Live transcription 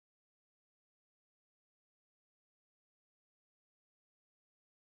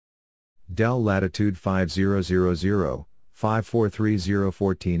Dell Latitude 5000 5430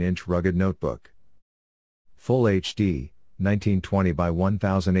 14-inch rugged notebook. Full HD, 1920 by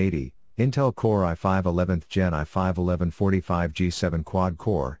 1080, Intel Core i5 11th Gen i5 1145 G7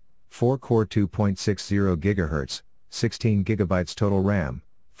 quad-core, 4-core 2.60 GHz, 16 GB total RAM,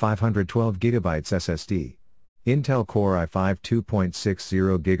 512 GB SSD. Intel Core i5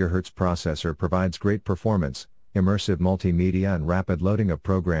 2.60 GHz processor provides great performance, immersive multimedia and rapid loading of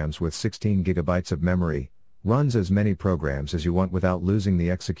programs with 16 GB of memory, runs as many programs as you want without losing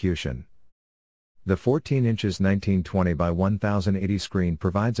the execution. The 14 inches 1920 by 1080 screen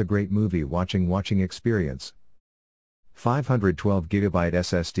provides a great movie watching experience. 512 GB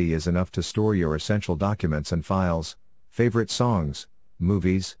SSD is enough to store your essential documents and files, favorite songs,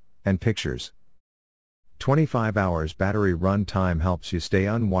 movies, and pictures. 25 hours battery run time helps you stay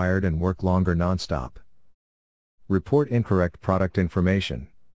unwired and work longer non-stop. Report incorrect product information.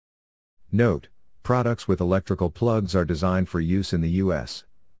 Note: products with electrical plugs are designed for use in the U.S.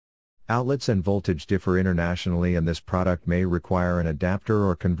 Outlets and voltage differ internationally, and this product may require an adapter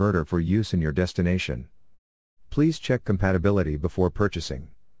or converter for use in your destination. Please check compatibility before purchasing.